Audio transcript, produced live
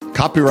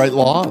copyright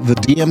law, the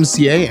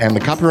DMCA, and the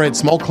Copyright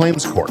Small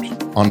Claims Court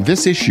on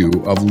this issue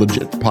of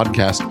Legit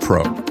Podcast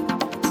Pro.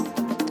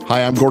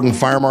 Hi, I'm Gordon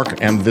Firemark,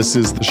 and this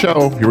is the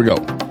show. Here we go.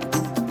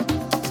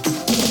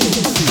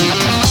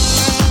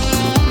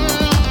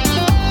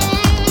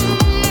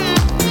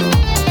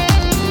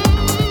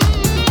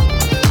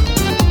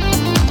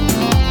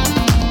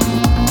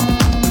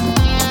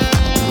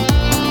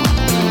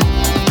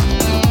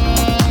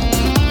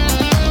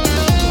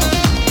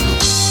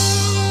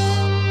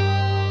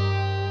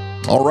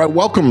 All right,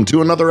 welcome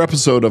to another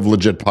episode of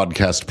Legit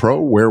Podcast Pro,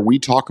 where we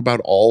talk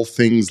about all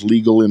things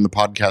legal in the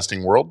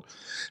podcasting world.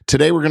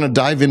 Today, we're going to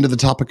dive into the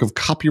topic of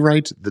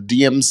copyright, the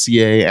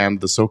DMCA,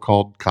 and the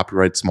so-called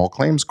Copyright Small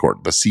Claims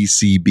Court, the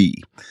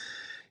CCB.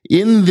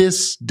 In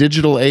this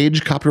digital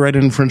age, copyright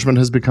infringement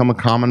has become a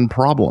common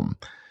problem.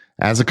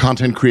 As a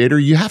content creator,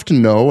 you have to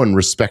know and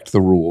respect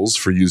the rules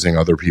for using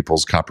other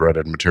people's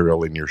copyrighted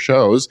material in your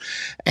shows,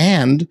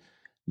 and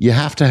you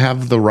have to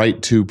have the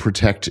right to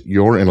protect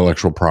your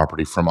intellectual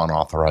property from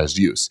unauthorized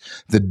use.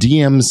 The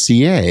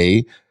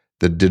DMCA,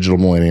 the Digital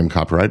Millennium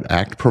Copyright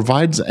Act,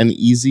 provides an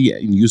easy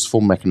and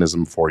useful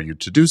mechanism for you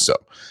to do so.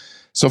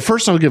 So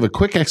first, I'll give a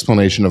quick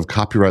explanation of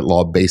copyright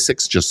law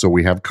basics, just so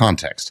we have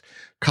context.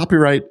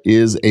 Copyright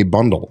is a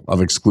bundle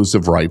of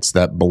exclusive rights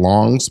that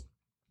belongs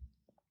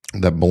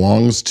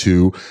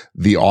to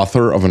the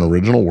author of an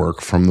original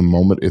work from the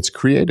moment it's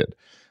created.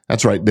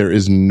 That's right, there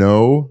is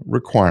no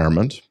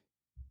requirement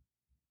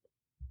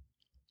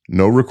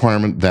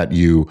that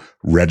you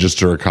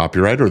register a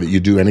copyright or that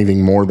you do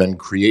anything more than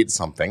create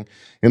something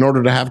in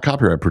order to have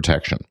copyright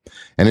protection.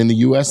 And in the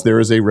US, there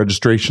is a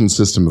registration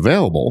system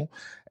available.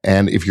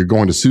 And if you're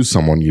going to sue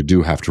someone, you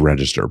do have to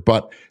register.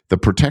 But the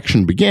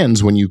protection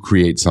begins when you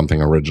create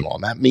something original.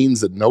 And that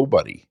means that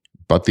nobody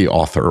but the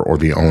author or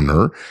the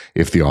owner,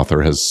 if the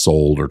author has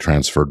sold or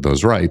transferred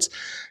those rights,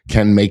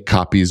 can make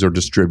copies or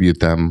distribute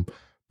them,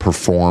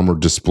 perform or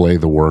display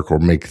the work, or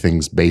make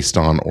things based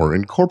on or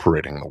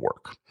incorporating the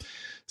work.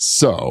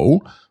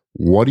 So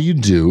what do you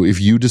do if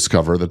you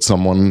discover that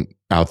someone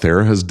out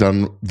there has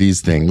done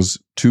these things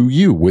to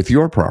you with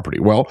your property?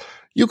 Well,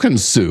 you can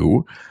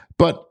sue,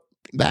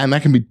 and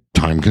that can be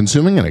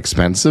time-consuming and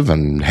expensive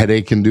and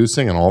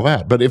headache-inducing and all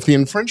that. But if the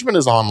infringement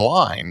is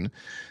online,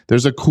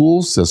 there's a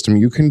cool system.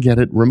 You can get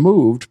it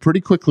removed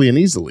pretty quickly and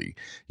easily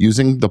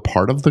using the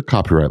part of the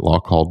copyright law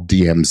called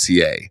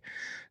DMCA.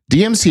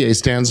 DMCA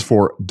stands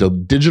for the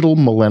Digital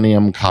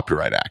Millennium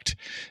Copyright Act.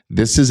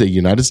 This is a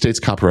United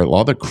States copyright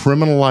law that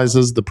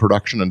criminalizes the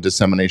production and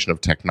dissemination of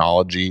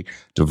technology,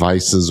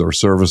 devices, or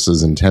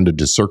services intended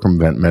to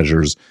circumvent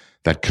measures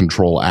that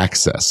control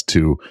access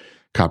to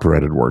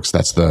copyrighted works.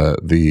 That's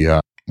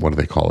the what do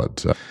they call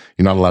it?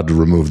 You're not allowed to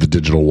remove the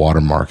digital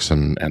watermarks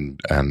and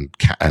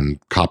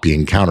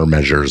copying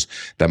countermeasures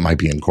that might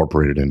be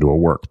incorporated into a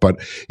work. But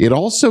it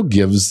also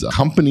gives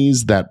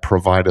companies that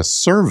provide a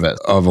service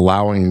of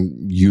allowing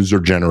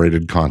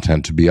user-generated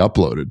content to be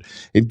uploaded.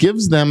 It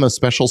gives them a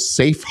special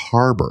safe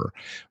harbor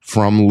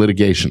from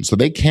litigation. So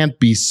they can't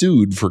be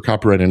sued for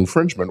copyright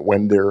infringement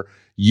when their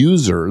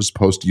users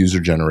post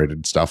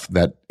user-generated stuff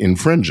that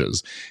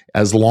infringes,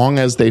 as long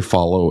as they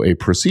follow a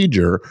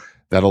procedure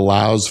that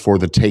allows for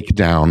the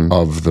takedown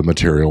of the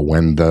material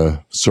when the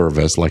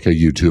service, like a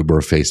YouTube or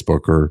a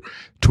Facebook or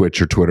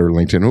Twitch or Twitter,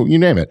 LinkedIn, you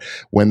name it,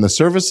 when the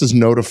service is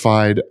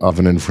notified of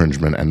an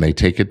infringement and they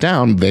take it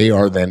down, they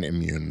are then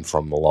immune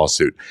from the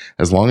lawsuit,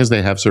 as long as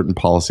they have certain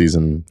policies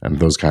and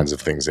those kinds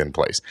of things in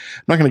place.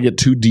 I'm not going to get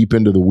too deep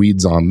into the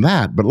weeds on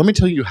that, but let me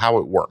tell you how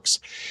it works.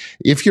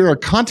 If you're a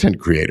content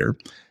creator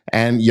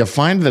and you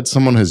find that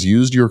someone has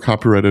used your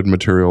copyrighted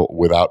material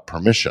without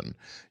permission,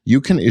 you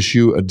can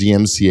issue a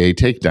DMCA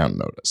takedown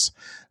notice.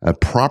 A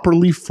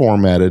properly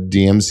formatted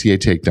DMCA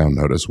takedown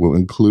notice will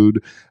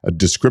include a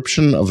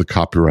description of the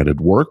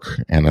copyrighted work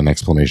and an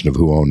explanation of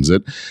who owns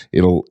it.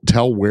 It'll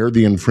tell where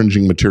the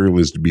infringing material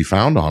is to be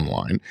found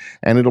online,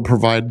 and it'll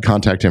provide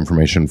contact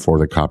information for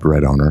the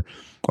copyright owner,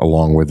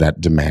 along with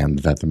that demand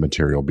that the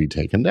material be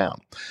taken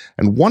down.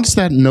 And once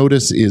that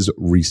notice is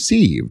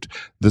received,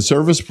 the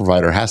service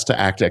provider has to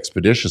act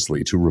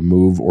expeditiously to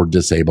remove or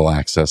disable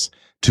access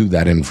to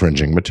that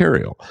infringing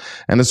material.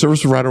 And the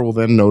service provider will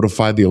then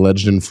notify the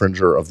alleged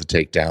infringer of the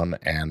takedown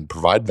and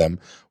provide them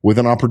with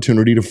an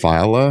opportunity to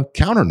file a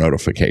counter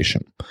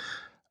notification.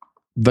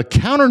 The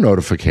counter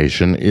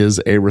notification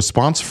is a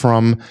response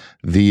from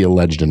the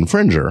alleged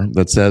infringer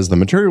that says the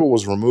material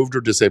was removed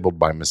or disabled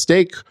by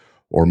mistake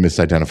or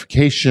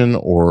misidentification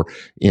or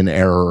in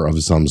error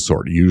of some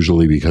sort,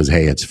 usually because,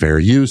 hey, it's fair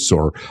use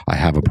or I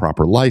have a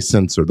proper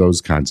license or those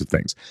kinds of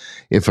things.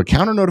 If a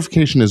counter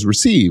notification is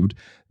received,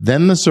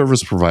 then the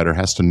service provider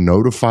has to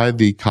notify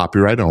the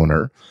copyright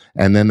owner,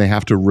 and then they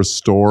have to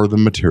restore the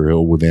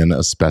material within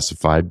a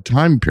specified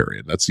time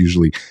period. That's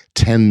usually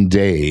 10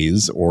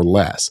 days or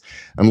less,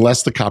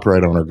 unless the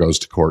copyright owner goes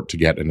to court to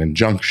get an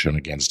injunction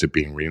against it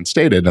being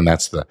reinstated, and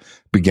that's the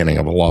beginning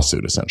of a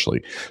lawsuit,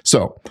 essentially.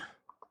 So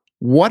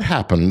What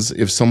happens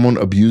if someone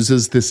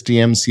abuses this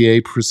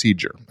DMCA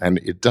procedure? And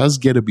it does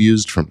get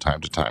abused from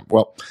time to time.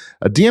 Well,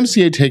 a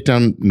DMCA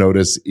takedown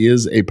notice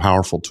is a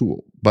powerful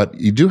tool, but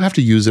you do have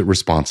to use it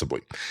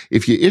responsibly.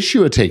 If you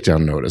issue a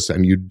takedown notice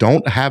and you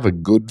don't have a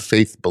good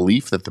faith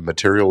belief that the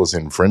material is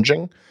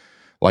infringing,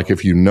 like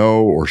if you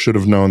know or should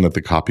have known that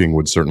the copying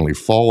would certainly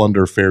fall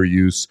under fair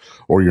use,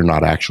 or you're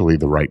not actually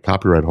the right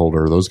copyright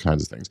holder, those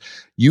kinds of things,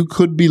 you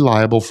could be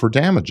liable for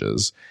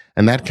damages.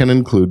 And that can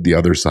include the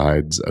other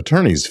side's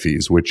attorney's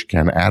fees, which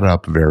can add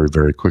up very,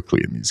 very quickly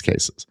in these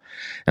cases.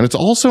 And it's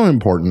also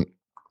important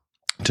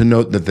to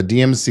note that the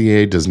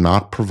DMCA does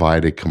not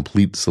provide a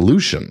complete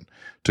solution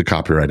to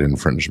copyright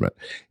infringement.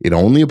 It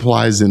only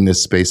applies in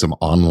this space of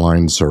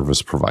online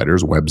service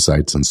providers,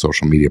 websites and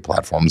social media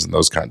platforms and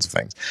those kinds of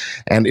things.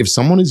 And if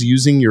someone is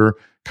using your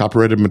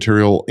copyrighted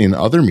material in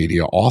other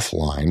media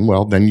offline,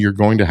 well, then you're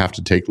going to have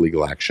to take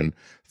legal action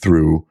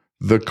through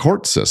the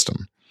court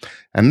system.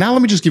 And now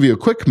let me just give you a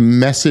quick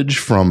message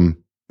from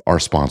our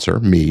sponsor,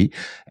 me,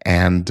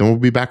 and then we'll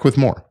be back with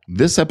more.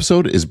 This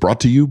episode is brought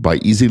to you by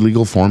Easy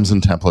Legal Forms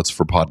and Templates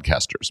for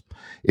Podcasters.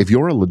 If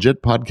you're a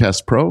legit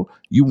podcast pro,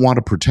 you want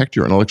to protect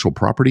your intellectual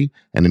property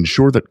and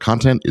ensure that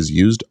content is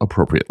used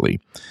appropriately.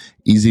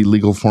 Easy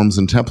Legal Forms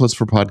and Templates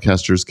for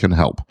Podcasters can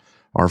help.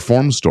 Our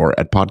form store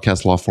at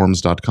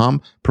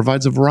podcastlawforms.com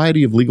provides a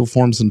variety of legal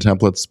forms and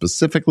templates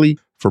specifically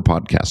for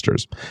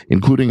podcasters,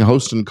 including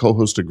host and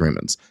co-host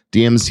agreements,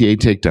 DMCA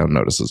takedown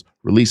notices,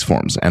 release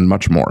forms, and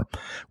much more.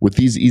 With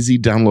these easy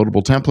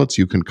downloadable templates,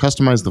 you can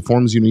customize the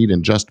forms you need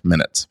in just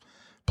minutes.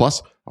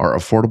 Plus, our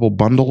affordable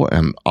bundle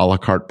and a la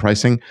carte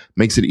pricing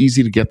makes it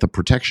easy to get the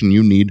protection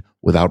you need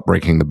without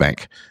breaking the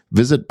bank.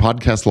 Visit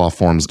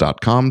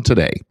podcastlawforms.com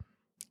today.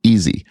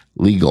 Easy,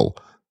 legal,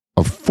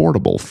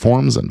 affordable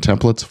forms and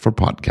templates for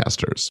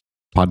podcasters.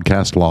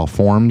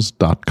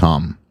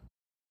 Podcastlawforms.com.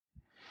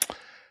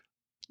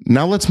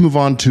 Now let's move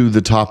on to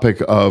the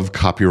topic of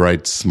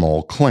copyright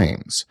small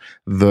claims.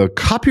 The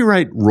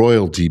Copyright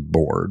Royalty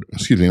Board,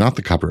 not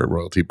the Copyright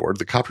Royalty Board,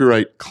 the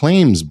Copyright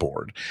Claims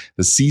Board,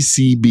 the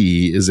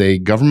CCB, is a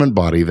government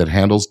body that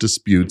handles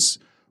disputes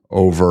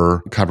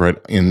over copyright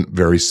in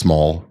very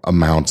small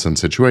amounts and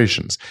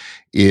situations.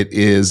 It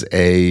is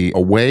a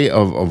way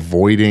of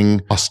avoiding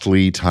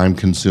costly,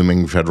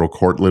 time-consuming federal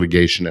court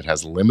litigation. It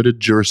has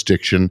limited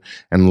jurisdiction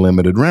and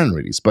limited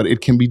remedies, but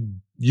it can be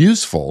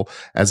useful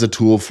as a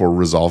tool for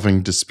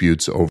resolving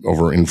disputes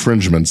over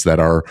infringements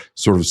that are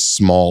sort of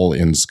small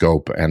in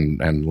scope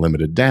and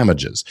limited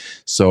damages.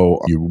 So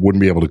you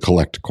wouldn't be able to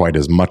collect quite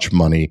as much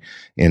money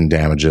in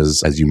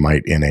damages as you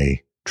might in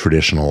a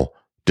traditional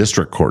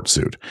district court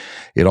suit.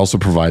 It also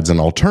provides an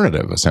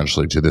alternative,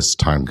 essentially, to this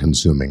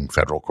time-consuming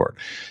federal court.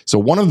 So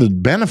one of the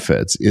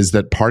benefits is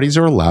that parties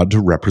are allowed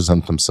to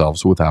represent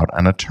themselves without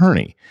an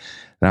attorney.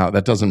 Now,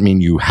 that doesn't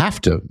mean you have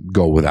to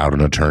go without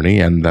an attorney,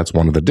 and that's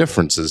one of the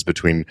differences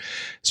between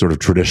sort of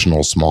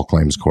traditional small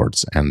claims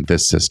courts and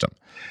this system.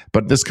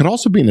 But this could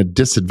also be a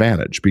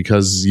disadvantage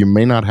because you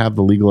may not have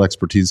the legal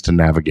expertise to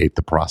navigate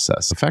the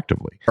process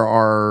effectively. There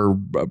are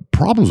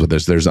problems with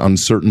this. There's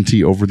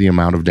uncertainty over the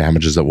amount of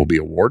damages that will be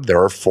awarded.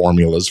 There are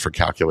formulas for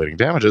calculating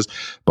damages,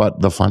 but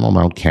the final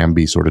amount can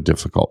be sort of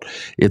difficult.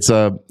 It's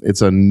a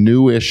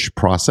newish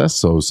process,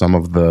 so some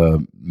of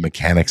the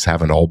mechanics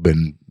haven't all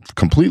been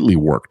completely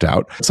worked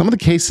out. Some of the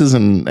cases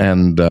and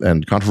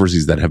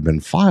controversies that have been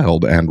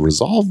filed and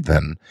resolved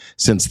then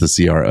since the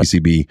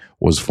CCB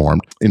was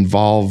formed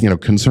involve,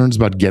 concerns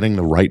about getting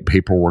the right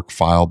paperwork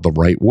filed the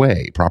right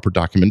way, proper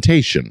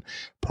documentation,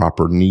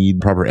 proper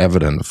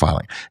evidence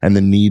filing, and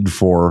the need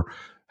for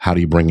how do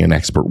you bring in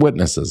expert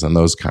witnesses and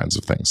those kinds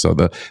of things. So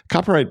the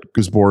Copyright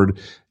Claims Board,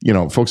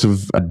 folks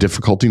have a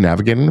difficulty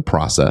navigating the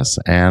process,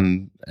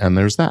 and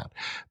there's that.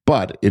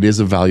 But it is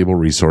a valuable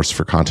resource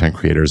for content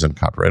creators and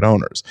copyright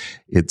owners.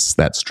 It's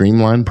that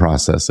streamlined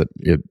process.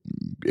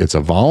 It's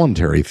a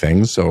voluntary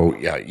thing. So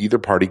yeah, either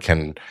party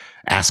can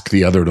ask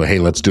the other to, hey,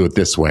 let's do it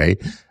this way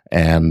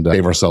and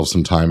save ourselves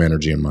some time,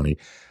 energy, and money.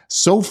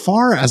 So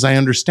far as I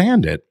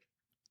understand it,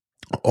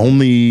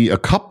 only a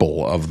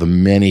couple of the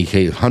many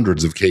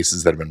hundreds of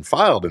cases that have been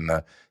filed in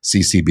the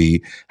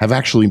CCB have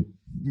actually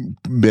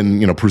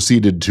been,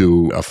 proceeded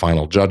to a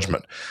final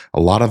judgment.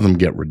 A lot of them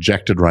get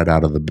rejected right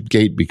out of the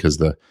gate because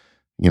the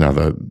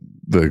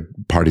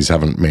parties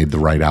haven't made the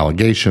right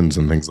allegations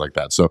and things like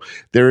that. So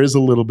there is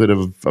a little bit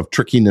of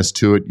trickiness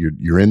to it.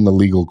 You're in the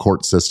legal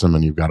court system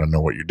and you've got to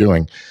know what you're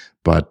doing.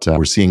 But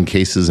we're seeing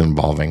cases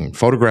involving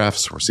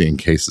photographs. We're seeing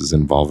cases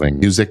involving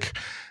music.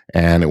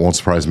 And it won't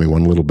surprise me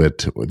one little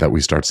bit that we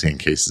start seeing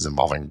cases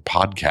involving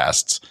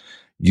podcasts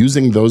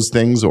using those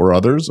things or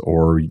others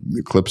or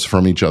clips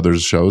from each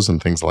other's shows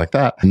and things like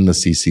that in the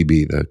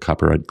CCB, the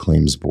Copyright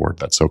Claims Board,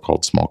 that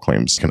so-called small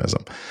claims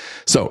mechanism.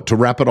 So to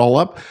wrap it all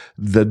up,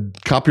 the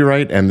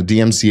copyright and the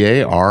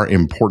DMCA are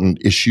important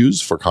issues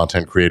for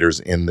content creators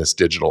in this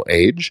digital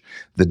age.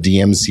 The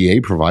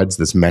DMCA provides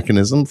this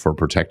mechanism for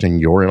protecting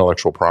your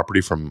intellectual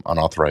property from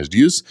unauthorized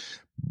use.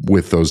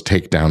 with those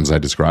takedowns I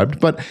described,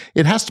 but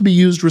it has to be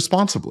used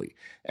responsibly.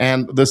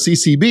 And the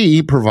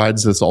CCB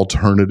provides this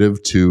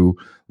alternative to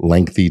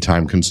lengthy,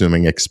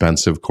 time-consuming,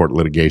 expensive court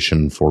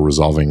litigation for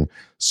resolving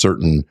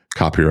certain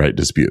copyright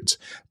disputes.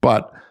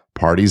 But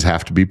parties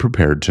have to be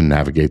prepared to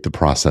navigate the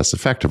process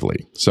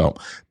effectively. So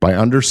by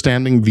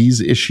understanding these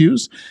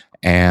issues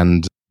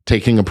and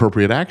taking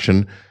appropriate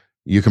action,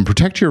 you can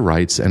protect your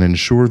rights and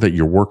ensure that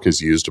your work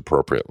is used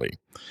appropriately.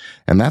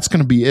 And that's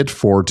going to be it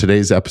for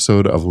today's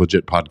episode of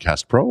Legit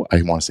Podcast Pro.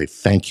 I want to say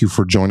thank you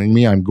for joining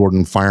me. I'm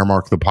Gordon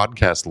Firemark, the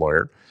podcast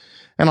lawyer,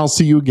 and I'll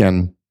see you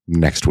again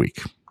next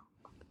week.